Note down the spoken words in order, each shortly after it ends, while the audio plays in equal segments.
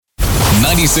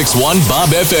96.1 Bob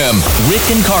FM. Rick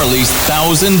and Carly's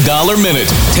 $1,000 Minute.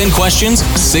 10 questions,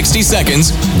 60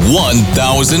 seconds,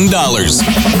 $1,000.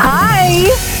 Hi.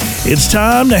 It's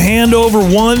time to hand over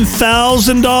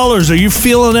 $1,000. Are you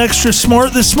feeling extra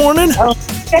smart this morning? Oh,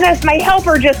 goodness, my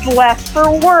helper just left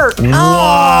for work. What?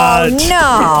 Oh,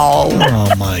 no.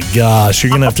 Oh, my gosh.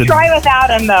 You're going to have to Try without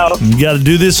him, though. You got to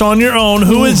do this on your own.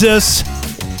 Who is this?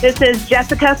 This is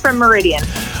Jessica from Meridian.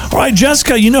 All right,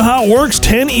 Jessica, you know how it works.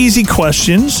 10 easy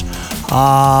questions.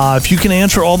 If you can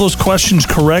answer all those questions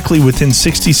correctly within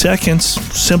 60 seconds,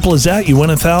 simple as that, you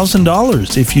win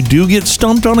 $1,000. If you do get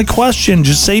stumped on a question,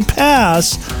 just say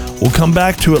pass. We'll come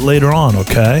back to it later on,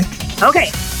 okay? Okay.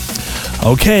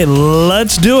 Okay,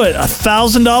 let's do it.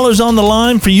 $1,000 on the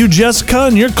line for you, Jessica,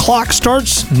 and your clock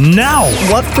starts now.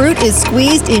 What fruit is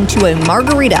squeezed into a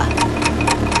margarita?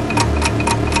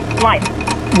 Lime.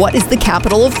 What is the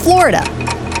capital of Florida?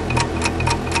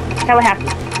 Tallahassee.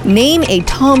 Name a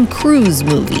Tom Cruise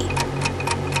movie.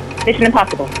 Mission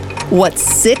Impossible. What's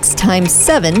 6 times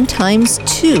 7 times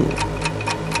 2?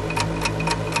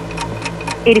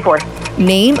 84.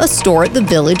 Name a store at the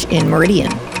Village in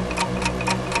Meridian.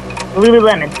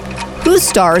 Lululemon. Who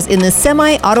stars in the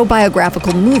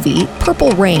semi-autobiographical movie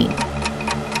Purple Rain?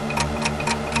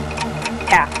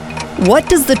 Pass. What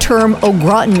does the term au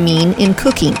gratin mean in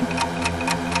cooking?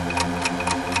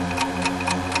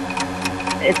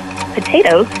 It's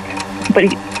potatoes. But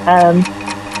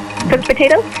cooked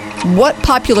potatoes? What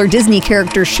popular Disney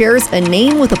character shares a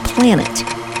name with a planet?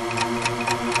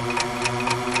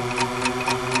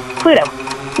 Pluto.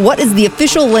 What is the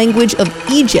official language of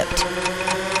Egypt?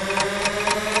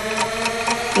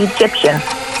 Egyptian.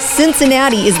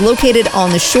 Cincinnati is located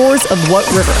on the shores of what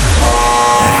river?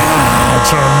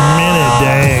 That's our minute,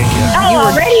 dang.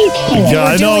 Oh, already? Yeah,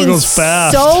 I know it goes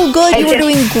fast. So good. You were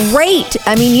doing great.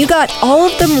 I mean, you got all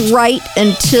of them right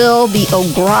until the au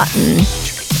gratin.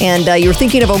 And you were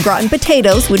thinking of au gratin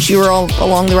potatoes, which you were all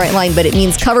along the right line, but it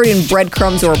means covered in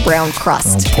breadcrumbs or a brown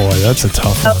crust. Oh, boy, that's a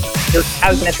tough one. I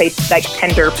was going to say, like,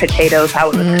 tender potatoes. How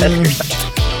it was cooked or something.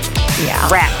 Yeah.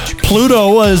 Wrap.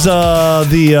 Pluto was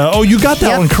you got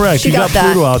that one correct. You got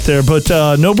that. Pluto out there, but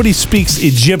nobody speaks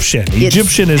Egyptian.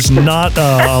 Egyptian is not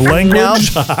a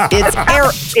language. No, it's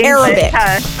Arabic.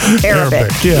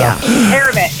 Arabic, yeah.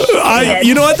 Arabic.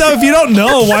 You know what, though? If you don't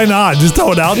know, why not? Just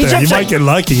throw it out there. Egyptian. You might get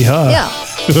lucky, huh? Yeah.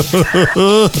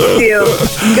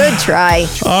 Good try.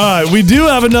 All right, we do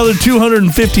have another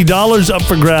 $250 up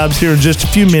for grabs here in just a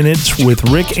few minutes with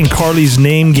Rick and Carly's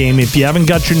name game. If you haven't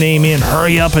got your name in,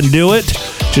 hurry up and do it.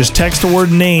 Just text the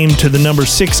word name to the number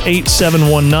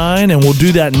 68719, and we'll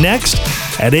do that next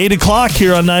at 8 o'clock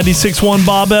here on 96.1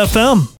 Bob FM.